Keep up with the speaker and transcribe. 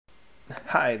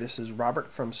Hi, this is Robert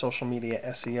from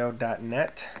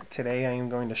socialmediaseo.net. Today I am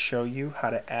going to show you how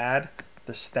to add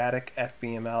the Static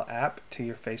Fbml app to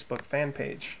your Facebook fan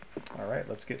page. Alright,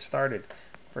 let's get started.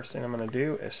 First thing I'm going to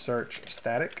do is search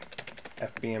Static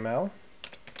Fbml.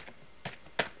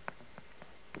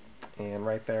 And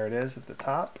right there it is at the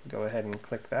top. Go ahead and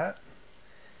click that.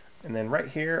 And then right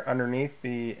here underneath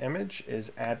the image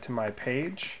is Add to My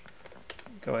Page.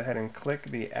 Go ahead and click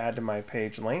the Add to My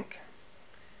Page link.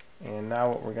 And now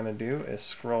what we're going to do is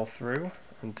scroll through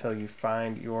until you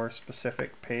find your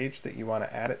specific page that you want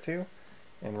to add it to.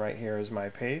 And right here is my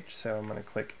page, so I'm going to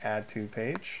click Add to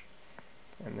Page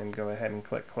and then go ahead and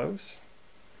click Close.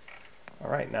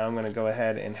 Alright, now I'm going to go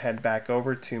ahead and head back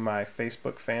over to my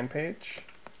Facebook fan page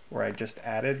where I just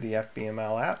added the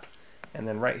Fbml app. And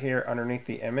then right here underneath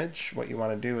the image, what you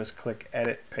want to do is click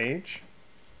Edit Page.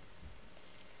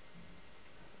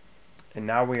 And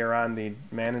now we are on the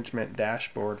management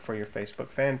dashboard for your Facebook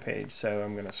fan page. So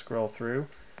I'm going to scroll through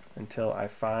until I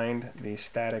find the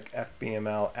Static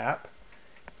Fbml app.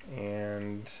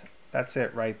 And that's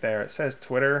it right there. It says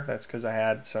Twitter. That's because I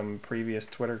had some previous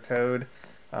Twitter code.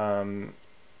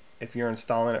 If you're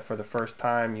installing it for the first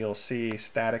time, you'll see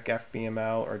Static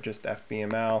Fbml or just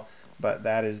Fbml. But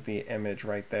that is the image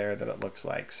right there that it looks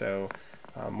like. So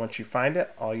once you find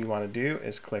it, all you want to do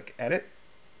is click Edit.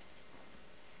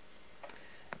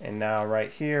 And now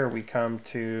right here we come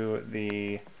to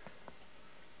the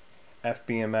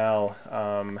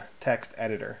Fbml text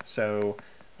editor. So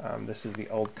this is the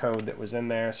old code that was in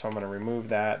there, so I'm going to remove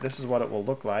that. This is what it will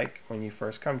look like when you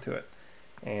first come to it.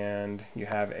 And you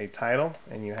have a title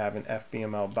and you have an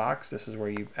Fbml box. This is where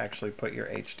you actually put your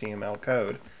HTML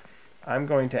code. I'm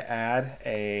going to add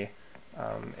a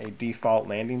default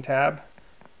landing tab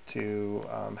to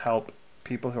help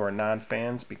people who are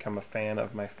non-fans become a fan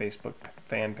of my Facebook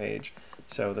fan page.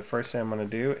 So the first thing I'm going to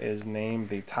do is name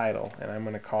the title, and I'm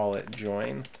going to call it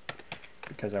Join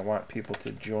because I want people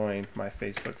to join my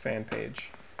Facebook fan page.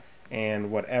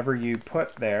 And whatever you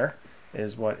put there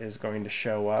is what is going to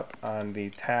show up on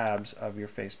the tabs of your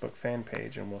Facebook fan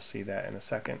page, and we'll see that in a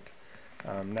second.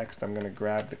 Next I'm going to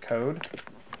grab the code,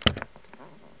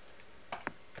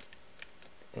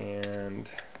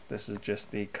 and this is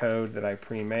just the code that I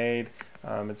pre-made.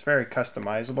 It's very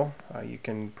customizable. You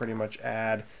can pretty much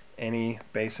add any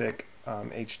basic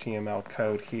HTML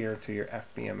code here to your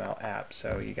Fbml app.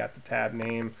 So you got the tab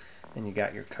name and you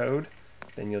got your code.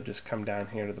 Then you'll just come down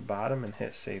here to the bottom and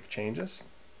hit Save Changes.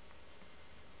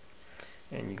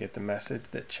 And you get the message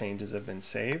that changes have been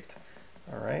saved.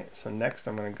 Alright, so next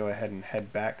I'm going to go ahead and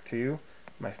head back to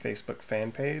my Facebook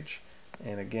fan page.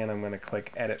 And again, I'm going to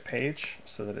click Edit Page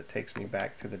so that it takes me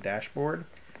back to the dashboard.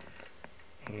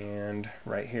 And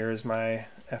right here is my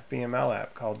Fbml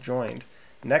app called Joined.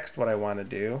 Next, what I want to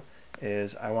do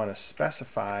is I want to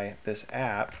specify this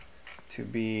app to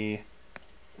be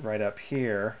right up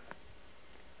here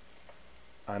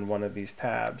on one of these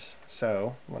tabs.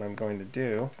 So what I'm going to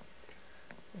do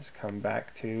is come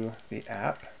back to the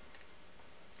app.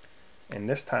 And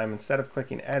this time, instead of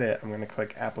clicking Edit, I'm going to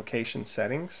click Application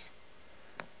Settings.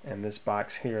 And this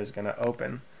box here is going to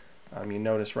open. You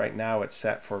notice right now it's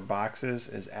set for Boxes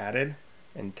is added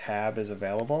and Tab is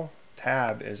available.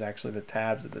 Tab is actually the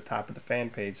tabs at the top of the fan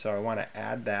page, so I want to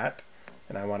add that,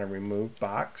 and I want to remove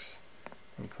Box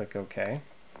and click OK.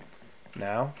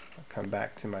 Now I'll come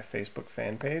back to my Facebook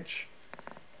fan page,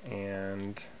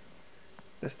 and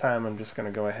this time I'm just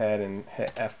going to go ahead and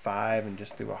hit F5 and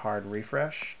just do a hard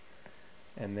refresh,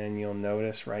 and then you'll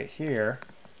notice right here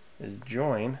is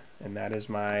Join, and that is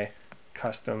my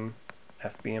custom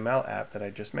Fbml app that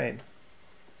I just made.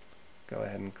 Go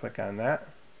ahead and click on that,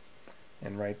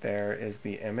 and right there is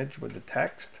the image with the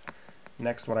text.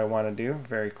 Next, what I want to do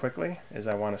very quickly is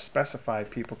I want to specify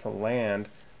people to land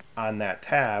on that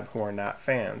tab who are not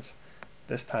fans.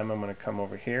 This time I'm going to come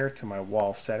over here to my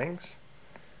wall settings.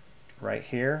 Right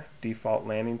here, default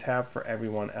landing tab for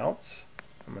everyone else.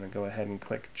 I'm going to go ahead and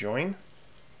click Join,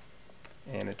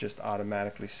 and it just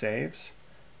automatically saves,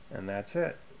 and that's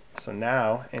it. So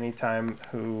now anytime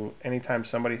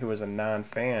somebody who is a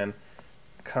non-fan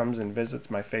comes and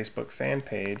visits my Facebook fan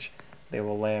page, they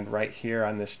will land right here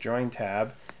on this Join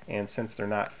tab, and since they're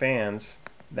not fans,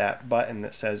 that button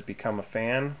that says Become a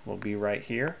Fan will be right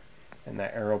here, and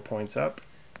that arrow points up,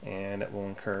 and it will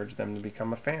encourage them to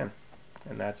become a fan.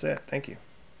 And that's it. Thank you.